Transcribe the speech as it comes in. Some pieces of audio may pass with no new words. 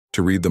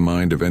To read the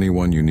mind of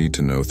anyone, you need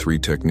to know 3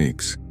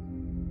 techniques.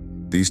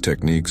 These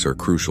techniques are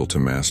crucial to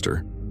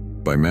master.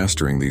 By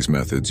mastering these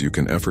methods, you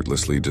can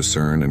effortlessly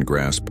discern and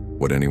grasp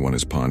what anyone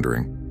is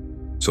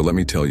pondering. So let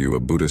me tell you a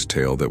Buddhist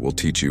tale that will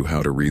teach you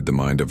how to read the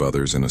mind of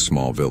others in a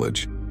small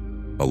village.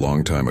 A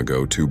long time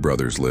ago, 2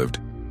 brothers lived.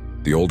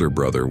 The older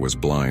brother was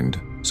blind,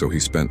 so he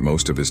spent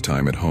most of his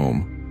time at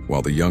home,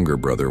 while the younger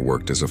brother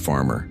worked as a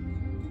farmer.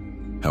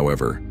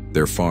 However,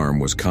 their farm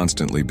was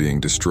constantly being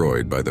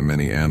destroyed by the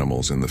many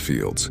animals in the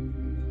fields.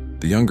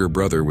 The younger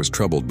brother was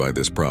troubled by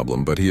this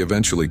problem, but he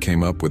eventually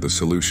came up with a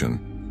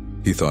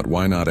solution. He thought,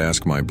 why not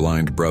ask my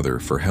blind brother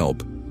for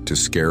help to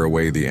scare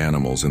away the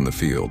animals in the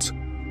fields?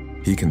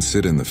 He can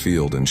sit in the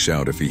field and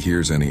shout if he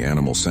hears any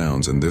animal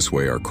sounds, and this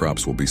way our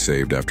crops will be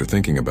saved. After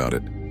thinking about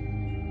it,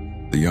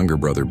 the younger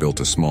brother built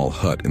a small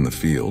hut in the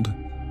field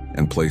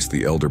and placed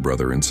the elder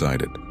brother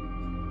inside it.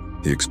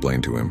 He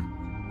explained to him,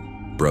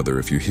 "Brother,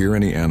 if you hear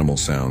any animal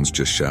sounds,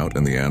 just shout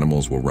and the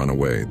animals will run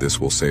away. This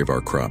will save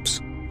our crops."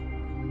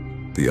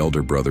 The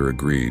elder brother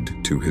agreed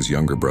to his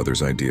younger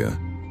brother's idea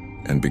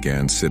and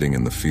began sitting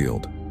in the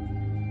field.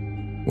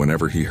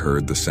 Whenever he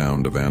heard the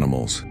sound of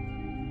animals,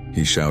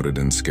 he shouted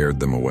and scared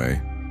them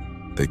away.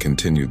 They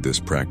continued this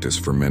practice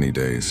for many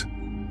days.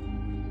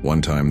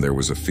 One time there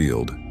was a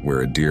field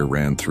where a deer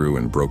ran through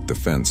and broke the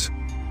fence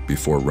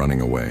before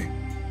running away.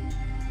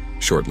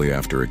 Shortly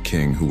after, a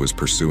king who was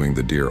pursuing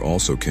the deer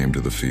also came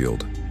to the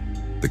field.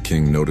 The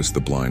king noticed the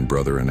blind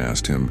brother and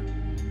asked him,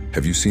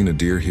 "Have you seen a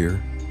deer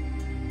here?"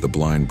 The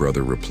blind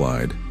brother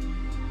replied,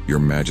 "Your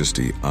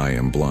Majesty, I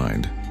am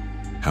blind.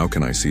 How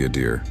can I see a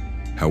deer?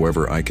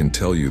 However, I can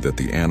tell you that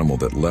the animal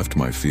that left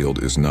my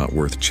field is not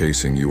worth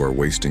chasing. You are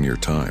wasting your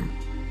time."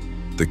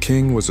 The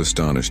king was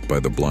astonished by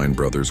the blind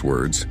brother's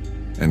words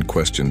and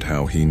questioned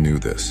how he knew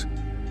this.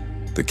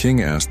 The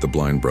king asked the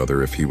blind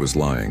brother if he was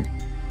lying,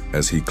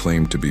 as he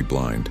claimed to be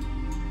blind,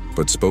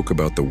 but spoke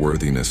about the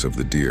worthiness of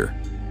the deer.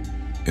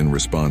 In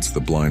response, the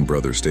blind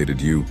brother stated,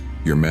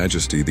 Your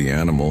Majesty, the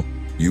animal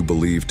you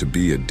believe to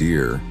be a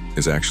deer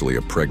is actually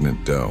a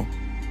pregnant doe.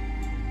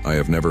 I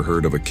have never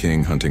heard of a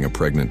king hunting a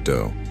pregnant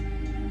doe.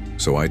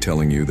 So I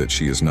telling you that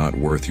she is not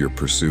worth your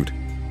pursuit.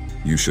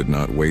 You should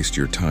not waste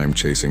your time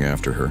chasing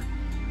after her."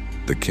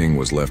 The king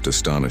was left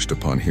astonished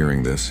upon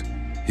hearing this.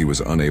 He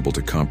was unable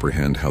to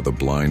comprehend how the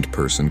blind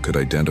person could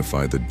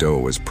identify the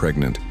doe as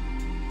pregnant.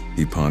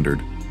 He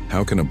pondered,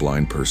 how can a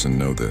blind person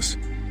know this?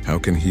 How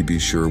can he be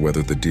sure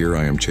whether the deer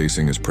I am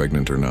chasing is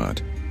pregnant or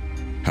not?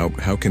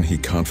 How can he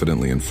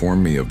confidently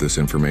inform me of this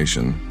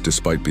information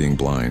despite being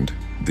blind?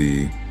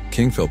 The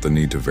king felt the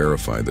need to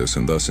verify this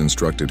and thus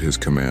instructed his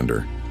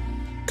commander.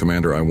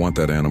 "Commander, I want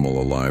that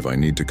animal alive. I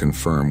need to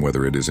confirm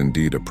whether it is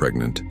indeed a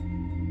pregnant.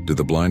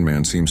 The blind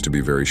man seems to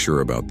be very sure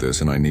about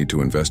this and I need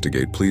to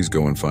investigate. Please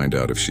go and find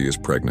out if she is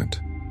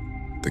pregnant."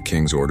 The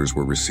king's orders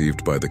were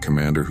received by the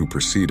commander, who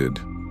proceeded.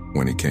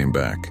 When he came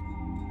back,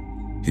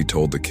 he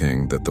told the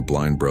king that the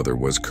blind brother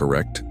was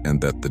correct and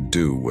that the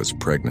doe was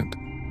pregnant.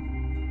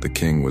 The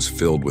king was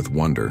filled with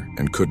wonder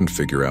and couldn't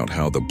figure out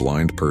how the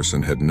blind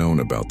person had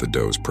known about the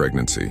doe's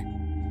pregnancy.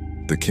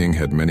 The king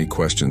had many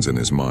questions in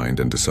his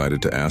mind and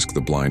decided to ask the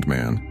blind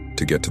man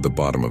to get to the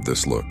bottom of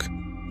this. "Look,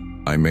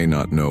 I may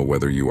not know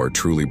whether you are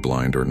truly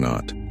blind or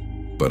not,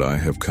 but I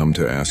have come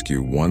to ask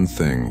you one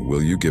thing.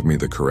 Will you give me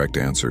the correct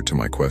answer to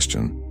my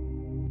question?"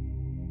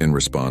 In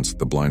response,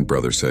 the blind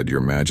brother said, "Your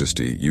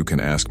Majesty, you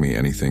can ask me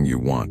anything you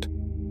want,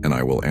 and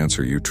I will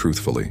answer you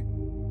truthfully."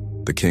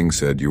 The king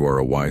said, "You are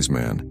a wise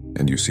man,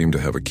 and you seem to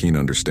have a keen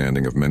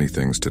understanding of many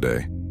things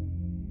today.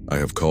 I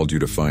have called you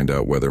to find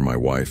out whether my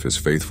wife is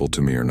faithful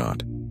to me or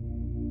not."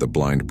 The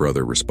blind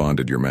brother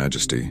responded, "Your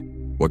Majesty,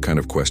 what kind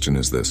of question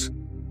is this?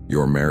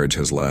 Your marriage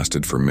has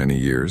lasted for many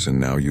years, and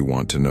now you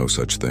want to know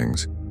such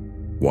things.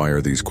 Why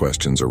are these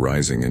questions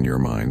arising in your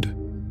mind?"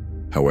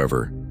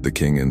 However, the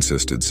king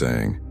insisted,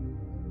 saying,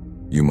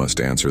 "You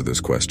must answer this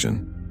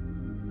question.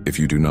 If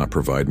you do not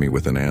provide me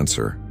with an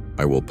answer,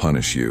 I will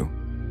punish you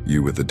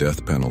with the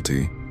death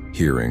penalty."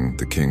 Hearing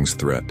the king's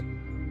threat,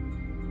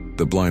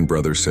 the blind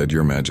brother said,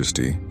 "Your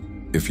Majesty,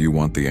 if you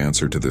want the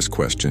answer to this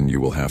question, you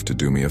will have to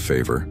do me a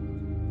favor."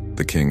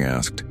 The king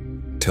asked,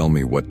 "Tell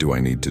me, what do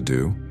I need to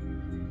do?"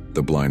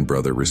 The blind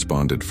brother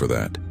responded, "For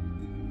that,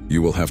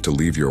 you will have to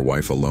leave your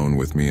wife alone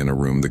with me in a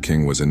room." The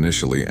king was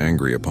initially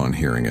angry upon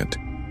hearing it,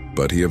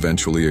 but he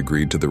eventually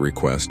agreed to the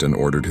request and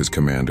ordered his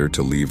commander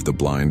to leave the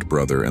blind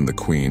brother and the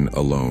queen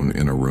alone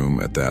in a room.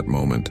 At that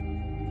moment,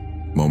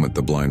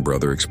 the blind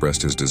brother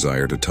expressed his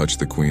desire to touch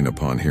the queen.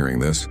 Upon hearing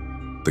this,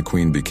 the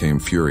queen became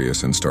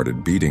furious and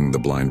started beating the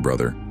blind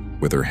brother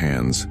with her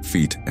hands,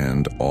 feet,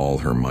 and all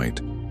her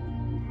might.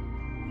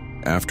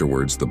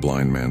 Afterwards, the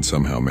blind man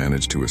somehow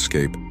managed to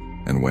escape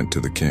and went to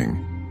the king.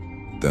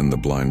 Then the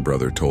blind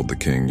brother told the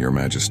king, "Your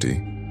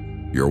Majesty,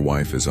 your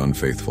wife is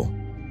unfaithful."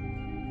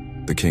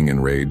 The king,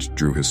 enraged,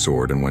 drew his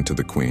sword and went to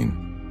the queen.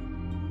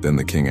 Then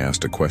the king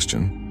asked a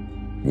question,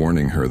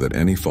 warning her that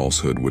any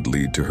falsehood would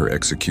lead to her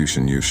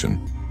execution.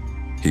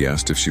 He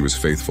asked if she was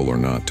faithful or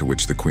not, to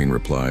which the queen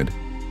replied,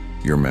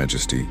 "Your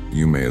Majesty,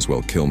 you may as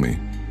well kill me,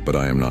 but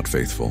I am not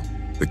faithful."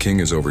 The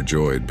king is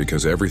overjoyed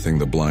because everything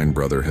the blind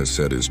brother has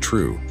said is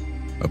true.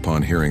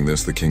 Upon hearing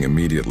this, the king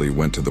immediately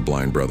went to the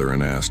blind brother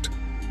and asked,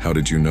 "How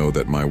did you know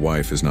that my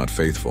wife is not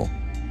faithful?"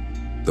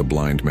 The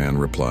blind man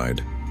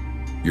replied,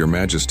 "Your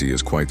Majesty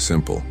is quite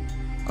simple.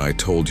 I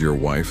told your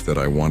wife that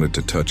I wanted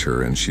to touch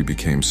her, and she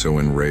became so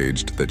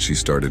enraged that she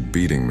started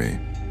beating me.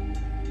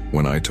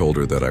 When I told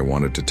her that I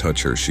wanted to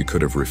touch her, she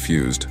could have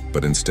refused,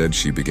 but instead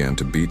she began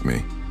to beat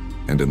me,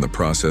 and in the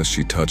process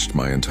she touched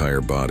my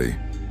entire body.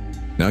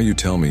 Now you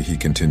tell me," he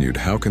continued,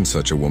 "how can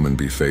such a woman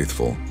be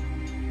faithful?"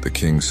 The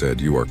king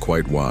said, "You are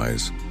quite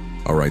wise.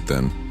 All right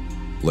then,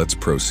 let's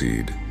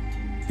proceed."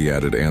 He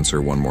added,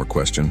 "Answer one more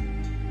question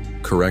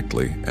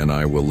correctly, and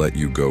I will let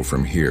you go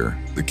from here."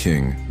 The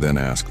king then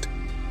asked,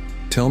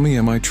 "Tell me,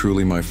 am I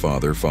truly my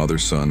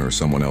father's son, or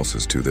someone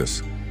else's to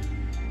this?"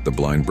 The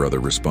blind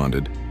brother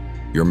responded,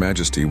 "Your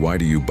Majesty, why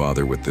do you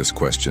bother with this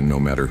question no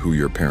matter who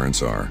your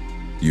parents are?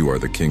 You are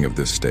the king of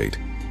this state,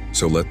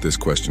 so let this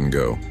question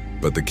go."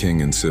 But the king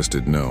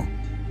insisted, No,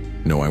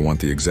 I want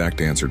the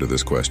exact answer to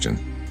this question.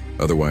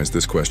 Otherwise,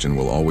 this question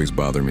will always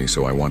bother me,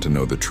 so I want to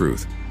know the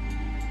truth."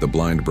 The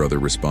blind brother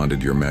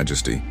responded, "Your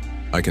Majesty,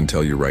 I can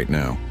tell you right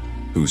now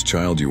whose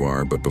child you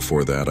are, but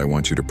before that I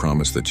want you to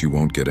promise that you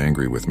won't get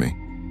angry with me."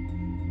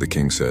 The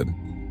king said,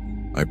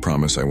 "I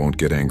promise I won't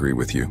get angry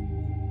with you."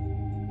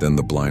 Then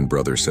the blind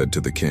brother said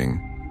to the king,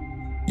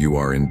 "You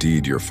are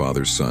indeed your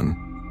father's son,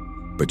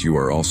 but you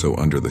are also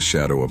under the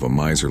shadow of a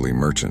miserly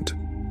merchant."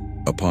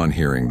 Upon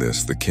hearing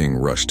this, the king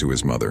rushed to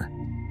his mother.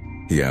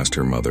 He asked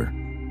her mother,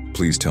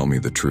 "Please tell me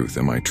the truth.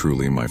 Am I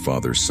truly my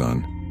father's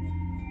son,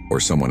 or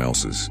someone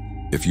else's?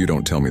 If you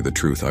don't tell me the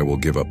truth, I will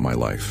give up my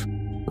life."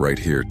 Right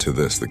here to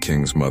this, the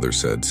king's mother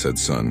said,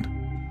 "Son,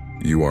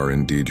 you are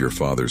indeed your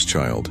father's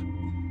child,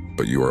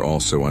 but you are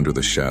also under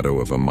the shadow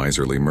of a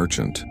miserly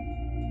merchant."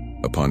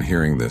 Upon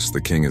hearing this,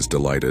 the king is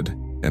delighted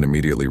and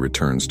immediately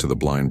returns to the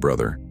blind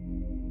brother.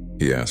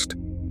 He asked,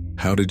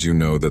 "How did you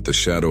know that the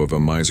shadow of a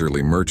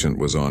miserly merchant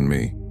was on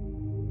me?"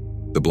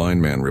 The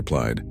blind man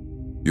replied,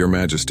 "Your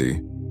Majesty,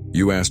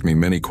 you asked me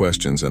many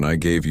questions and I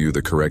gave you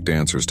the correct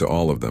answers to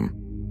all of them.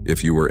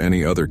 If you were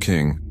any other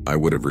king, I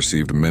would have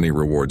received many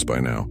rewards by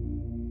now.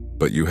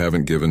 But you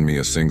haven't given me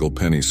a single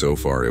penny so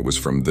far. It was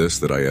from this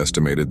that I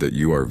estimated that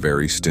you are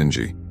very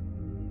stingy."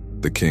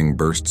 The king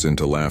bursts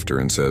into laughter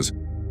and says,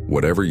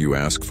 "Whatever you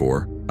ask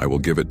for, I will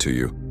give it to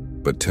you.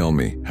 But tell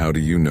me, how do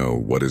you know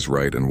what is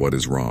right and what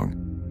is wrong?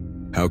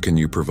 How can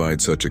you provide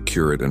such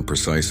accurate and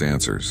precise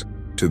answers?"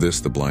 To this,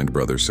 the blind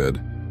brother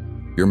said,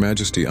 "Your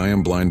Majesty, I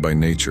am blind by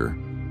nature.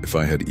 If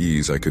I had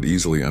ease, I could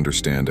easily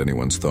understand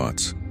anyone's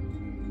thoughts.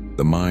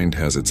 The mind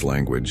has its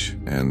language,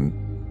 and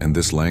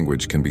this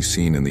language can be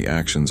seen in the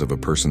actions of a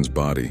person's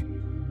body.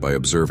 By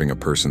observing a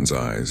person's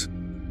eyes,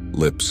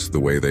 lips, the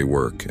way they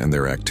work, and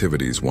their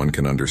activities, one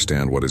can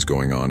understand what is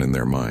going on in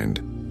their mind.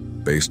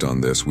 Based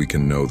on this, we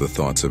can know the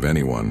thoughts of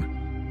anyone,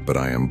 but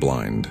I am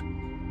blind,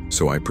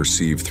 so I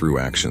perceive through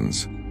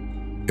actions.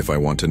 If I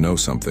want to know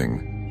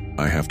something,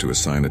 I have to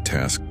assign a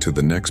task to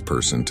the next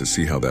person to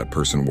see how that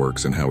person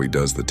works and how he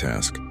does the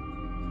task.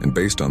 And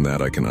based on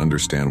that, I can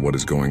understand what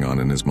is going on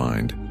in his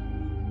mind."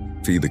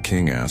 The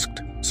king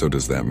asked, "So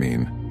does that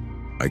mean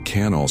I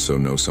can also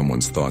know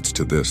someone's thoughts?"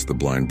 To this, the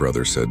blind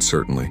brother said,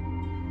 "Certainly.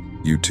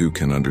 You too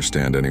can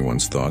understand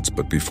anyone's thoughts,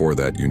 but before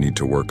that you need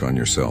to work on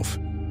yourself.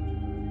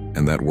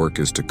 And that work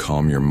is to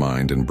calm your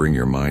mind and bring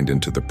your mind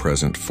into the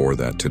present. For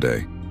that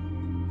today,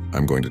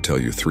 I'm going to tell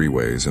you 3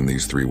 ways, and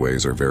these 3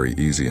 ways are very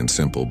easy and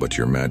simple, but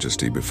Your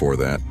Majesty, before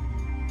that,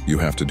 you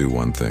have to do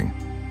one thing.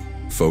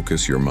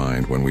 Focus your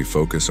mind. When we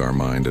focus our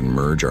mind and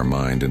merge our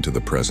mind into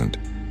the present,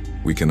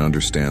 we can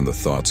understand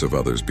the thoughts of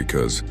others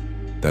because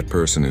that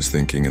person is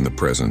thinking in the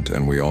present,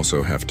 and we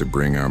also have to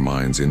bring our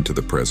minds into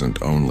the present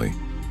only.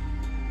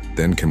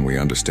 Then can we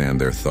understand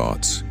their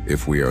thoughts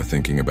if we are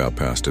thinking about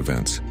past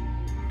events.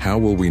 How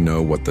will we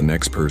know what the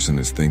next person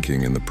is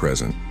thinking in the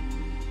present?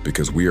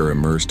 Because we are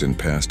immersed in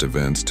past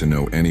events to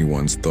know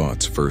anyone's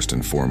thoughts first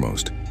and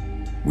foremost.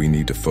 We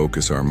need to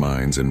focus our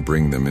minds and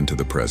bring them into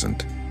the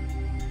present.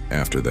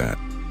 After that,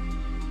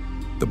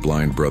 the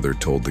blind brother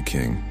told the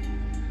king,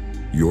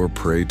 "Your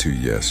prey to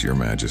yes, Your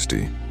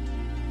Majesty.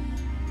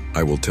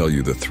 I will tell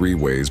you the 3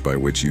 ways by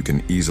which you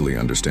can easily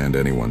understand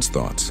anyone's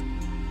thoughts."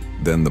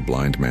 Then the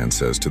blind man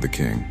says to the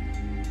king,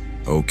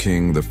 "O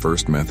king, the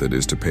first method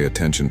is to pay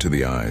attention to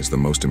the eyes, the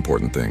most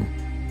important thing.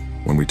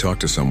 When we talk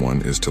to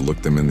someone is to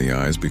look them in the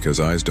eyes because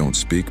eyes don't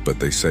speak, but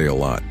they say a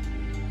lot.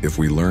 If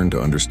we learn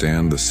to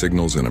understand the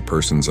signals in a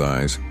person's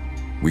eyes,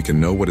 we can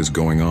know what is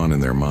going on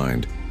in their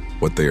mind,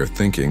 what they are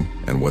thinking,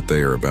 and what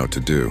they are about to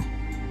do.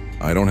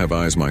 I don't have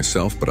eyes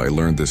myself, but I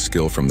learned this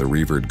skill from the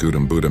revered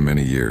Gautam Buddha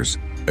many years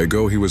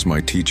ago. He was my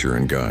teacher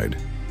and guide.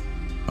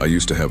 I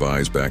used to have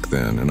eyes back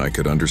then, and I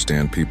could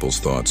understand people's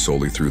thoughts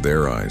solely through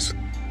their eyes.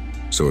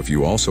 So if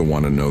you also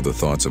want to know the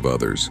thoughts of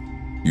others,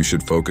 you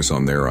should focus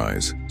on their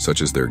eyes,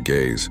 such as their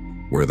gaze,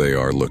 where they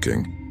are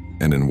looking,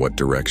 and in what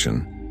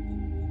direction.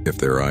 If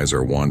their eyes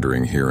are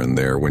wandering here and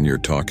there when you're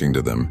talking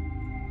to them,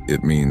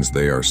 it means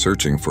they are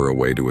searching for a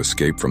way to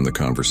escape from the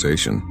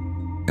conversation,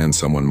 and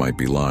someone might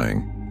be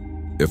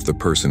lying. If the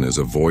person is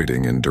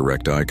avoiding in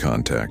direct eye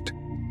contact,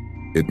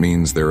 it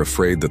means they're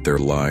afraid that their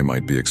lie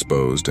might be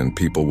exposed and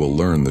people will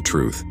learn the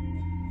truth.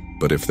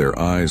 But if their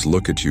eyes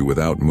look at you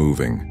without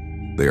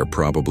moving, they are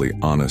probably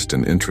honest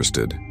and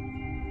interested.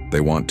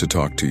 They want to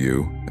talk to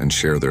you and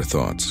share their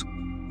thoughts.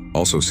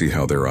 Also see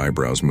how their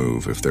eyebrows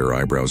move. If their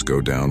eyebrows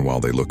go down while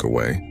they look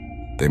away,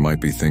 they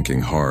might be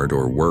thinking hard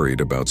or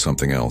worried about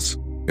something else.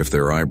 If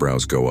their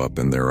eyebrows go up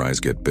and their eyes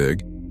get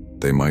big,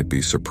 they might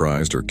be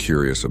surprised or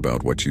curious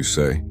about what you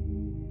say.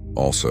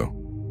 Also,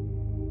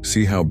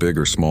 see how big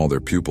or small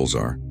their pupils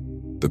are.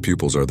 The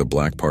pupils are the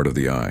black part of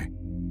the eye.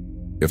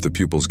 If the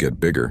pupils get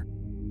bigger,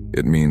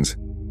 it means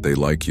they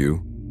like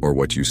you or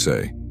what you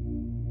say.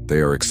 They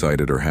are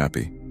excited or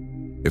happy.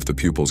 If the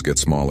pupils get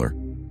smaller,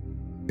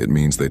 it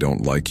means they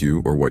don't like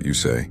you or what you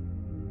say.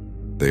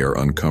 They are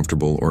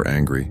uncomfortable or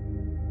angry.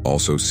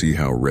 Also see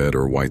how red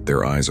or white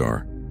their eyes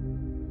are.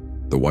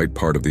 The white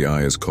part of the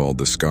eye is called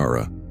the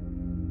sclera.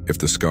 If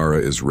the sclera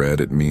is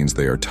red, it means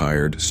they are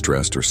tired,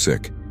 stressed, or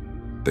sick.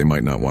 They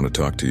might not want to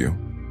talk to you.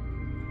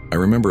 I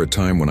remember a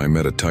time when I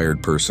met a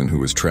tired person who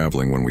was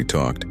traveling when we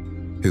talked.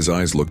 His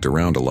eyes looked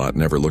around a lot,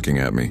 never looking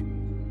at me.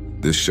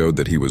 This showed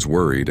that he was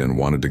worried and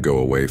wanted to go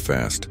away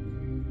fast.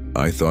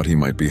 I thought he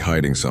might be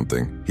hiding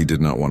something. He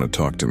did not want to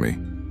talk to me.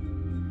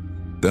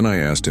 Then I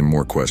asked him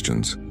more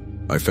questions.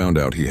 I found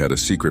out he had a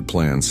secret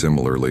plan.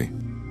 Similarly,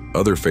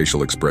 other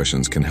facial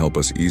expressions can help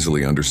us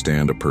easily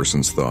understand a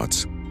person's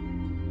thoughts.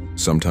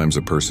 Sometimes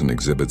a person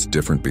exhibits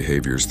different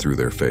behaviors through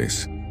their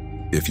face.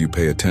 If you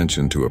pay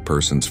attention to a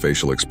person's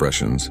facial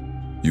expressions,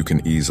 you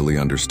can easily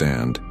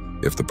understand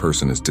if the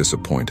person is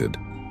disappointed,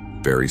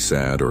 very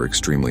sad, or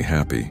extremely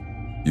happy.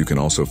 You can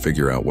also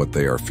figure out what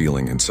they are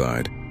feeling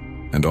inside.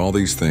 And all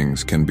these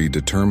things can be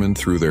determined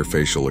through their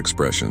facial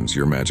expressions,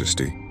 Your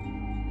Majesty.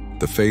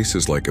 The face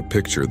is like a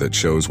picture that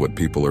shows what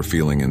people are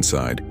feeling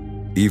inside,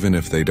 even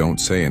if they don't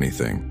say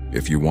anything.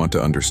 If you want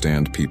to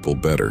understand people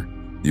better,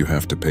 you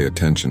have to pay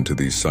attention to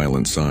these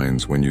silent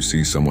signs. When you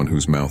see someone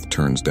whose mouth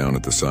turns down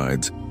at the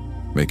sides,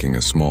 making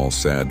a small,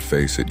 sad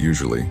face, it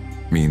usually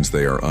means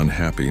they are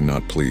unhappy,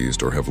 not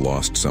pleased, or have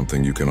lost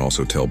something. You can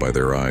also tell by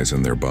their eyes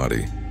and their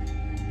body.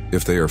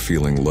 If they are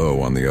feeling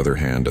low, on the other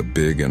hand, a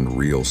big and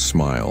real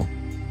smile,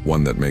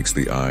 one that makes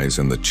the eyes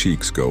and the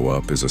cheeks go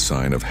up, is a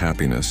sign of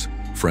happiness,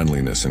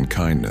 friendliness, and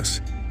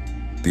kindness.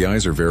 The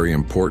eyes are very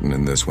important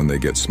in this. When they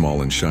get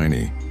small and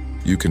shiny,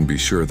 you can be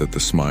sure that the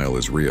smile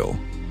is real.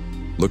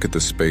 Look at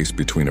the space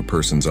between a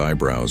person's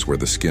eyebrows where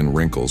the skin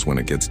wrinkles. When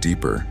it gets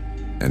deeper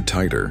and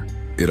tighter,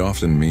 it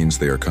often means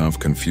they are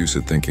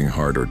confused, thinking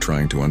hard, or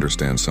trying to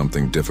understand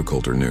something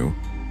difficult or new.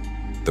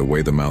 The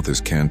way the mouth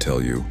is can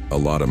tell you. A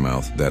lot of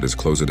mouth that is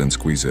closed and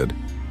squeezed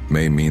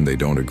may mean they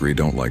don't agree,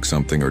 don't like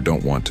something, or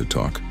don't want to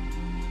talk.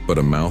 But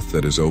a mouth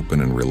that is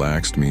open and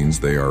relaxed means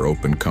they are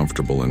open,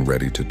 comfortable, and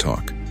ready to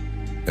talk.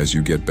 As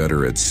you get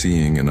better at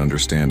seeing and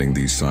understanding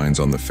these signs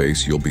on the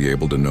face, you'll be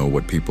able to know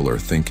what people are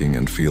thinking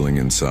and feeling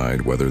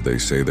inside, whether they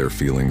say their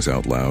feelings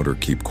out loud or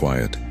keep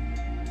quiet.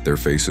 Their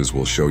faces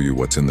will show you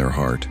what's in their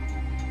heart,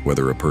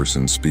 whether a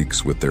person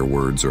speaks with their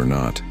words or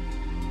not.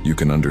 You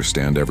can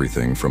understand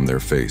everything from their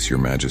face, Your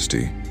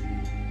Majesty.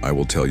 I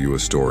will tell you a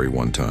story.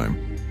 One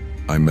time,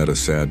 I met a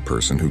sad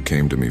person who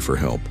came to me for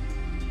help,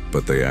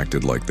 but they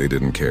acted like they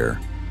didn't care.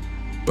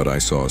 But I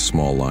saw a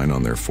small line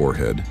on their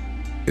forehead.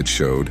 It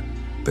showed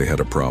they had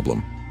a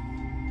problem.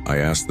 I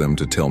asked them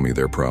to tell me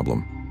their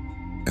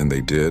problem, and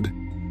they did.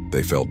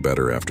 They felt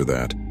better after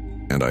that,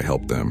 and I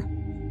helped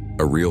them.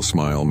 A real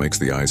smile makes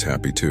the eyes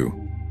happy too.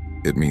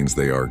 It means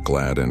they are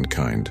glad and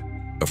kind.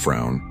 A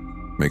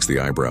frown makes the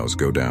eyebrows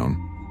go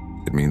down.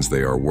 It means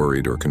they are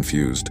worried or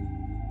confused.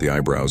 The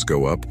eyebrows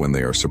go up when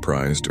they are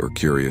surprised or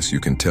curious. You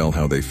can tell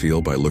how they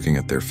feel by looking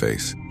at their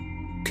face.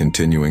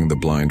 Continuing, the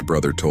blind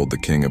brother told the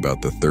king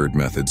about the third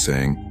method,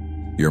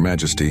 saying, Your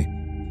Majesty,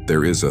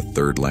 there is a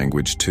third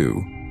language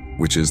too,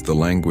 which is the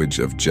language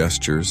of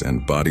gestures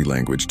and body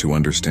language to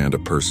understand a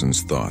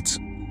person's thoughts.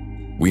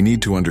 We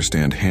need to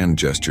understand hand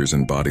gestures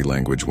and body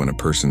language when a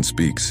person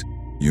speaks.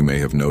 You may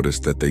have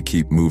noticed that they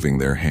keep moving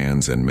their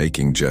hands and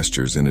making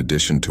gestures in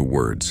addition to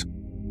words.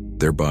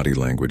 Their body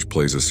language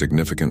plays a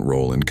significant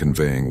role in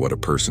conveying what a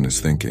person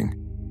is thinking.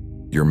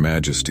 Your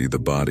Majesty, the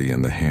body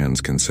and the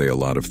hands can say a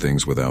lot of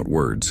things without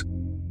words.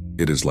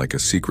 It is like a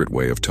secret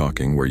way of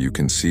talking where you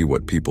can see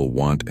what people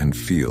want and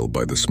feel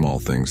by the small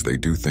things they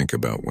do. Think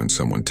about when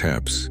someone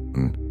taps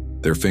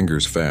their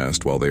fingers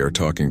fast while they are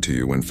talking to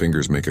you. When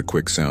fingers make a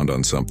quick sound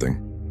on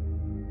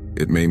something,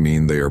 it may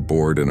mean they are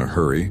bored, in a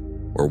hurry,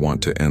 or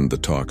want to end the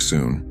talk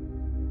soon.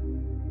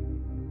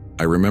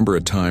 I remember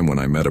a time when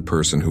I met a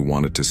person who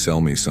wanted to sell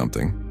me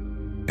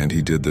something, and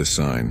he did this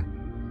sign.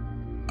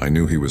 I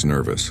knew he was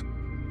nervous,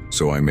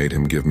 so I made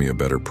him give me a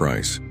better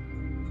price.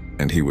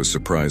 And he was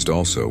surprised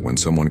also. When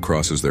someone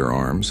crosses their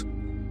arms,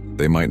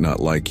 they might not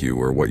like you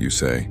or what you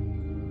say.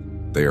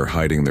 They are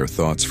hiding their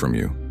thoughts from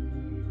you.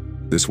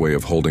 This way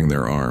of holding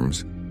their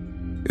arms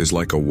is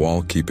like a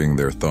wall, keeping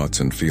their thoughts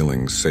and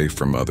feelings safe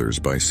from others.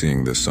 By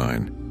seeing this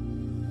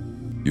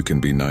sign, you can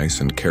be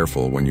nice and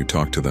careful when you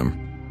talk to them.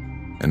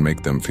 and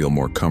make them feel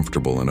more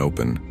comfortable and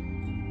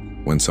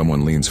open. When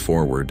someone leans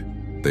forward,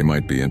 they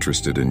might be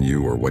interested in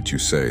you or what you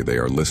say. They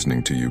are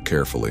listening to you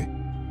carefully.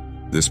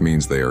 This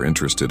means they are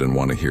interested and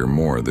want to hear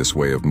more. This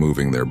way of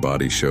moving their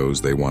body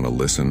shows they want to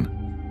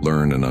listen,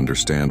 learn, and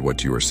understand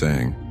what you are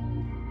saying.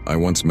 I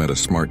once met a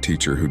smart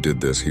teacher who did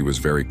this. He was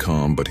very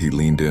calm, but he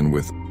leaned in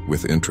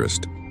with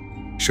interest,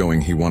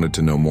 showing he wanted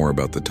to know more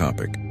about the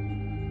topic.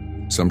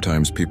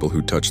 Sometimes people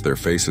who touch their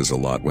faces a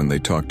lot when they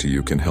talk to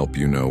you can help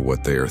you know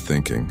what they are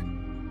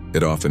thinking.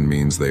 It often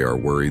means they are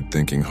worried,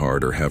 thinking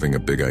hard, or having a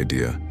big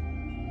idea.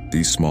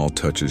 These small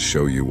touches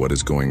show you what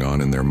is going on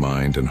in their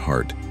mind and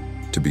heart.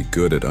 To be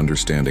good at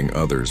understanding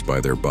others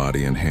by their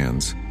body and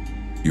hands,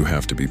 you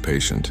have to be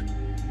patient.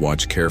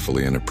 Watch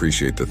carefully and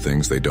appreciate the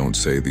things they don't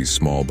say. These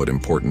small but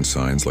important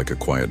signs, like a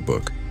quiet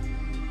book,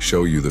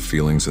 show you the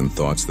feelings and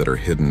thoughts that are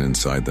hidden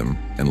inside them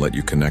and let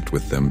you connect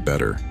with them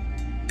better.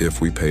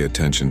 If we pay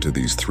attention to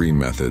these 3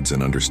 methods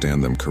and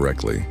understand them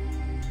correctly,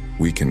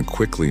 we can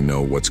quickly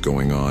know what's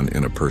going on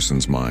in a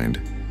person's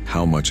mind,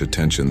 how much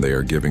attention they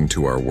are giving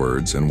to our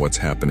words, and what's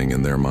happening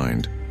in their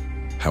mind.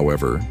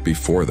 However,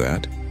 before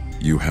that,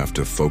 you have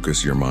to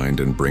focus your mind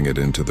and bring it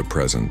into the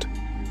present.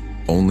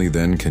 Only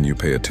then can you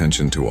pay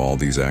attention to all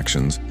these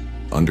actions,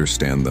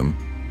 understand them,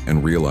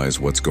 and realize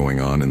what's going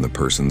on in the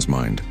person's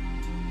mind.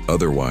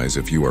 Otherwise,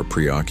 if you are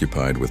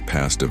preoccupied with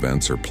past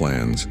events or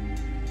plans,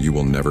 you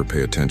will never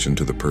pay attention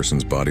to the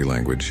person's body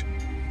language,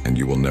 and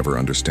you will never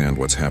understand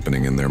what's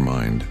happening in their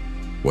mind,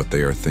 what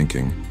they are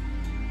thinking.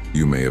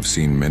 You may have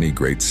seen many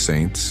great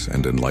saints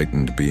and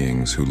enlightened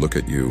beings who look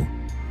at you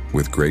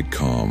with great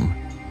calm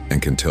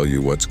and can tell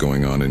you what's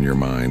going on in your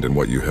mind and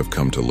what you have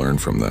come to learn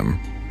from them.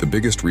 The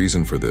biggest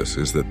reason for this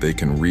is that they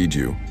can read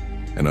you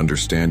and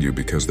understand you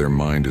because their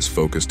mind is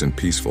focused and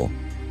peaceful,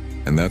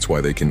 and that's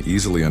why they can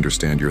easily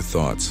understand your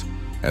thoughts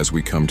as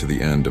we come to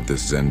the end of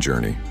this Zen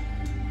journey.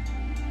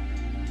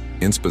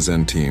 Inspa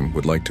Zen team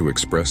would like to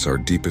express our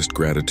deepest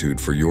gratitude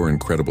for your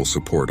incredible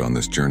support on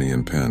this journey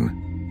in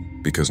Pen,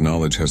 because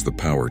knowledge has the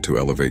power to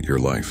elevate your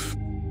life.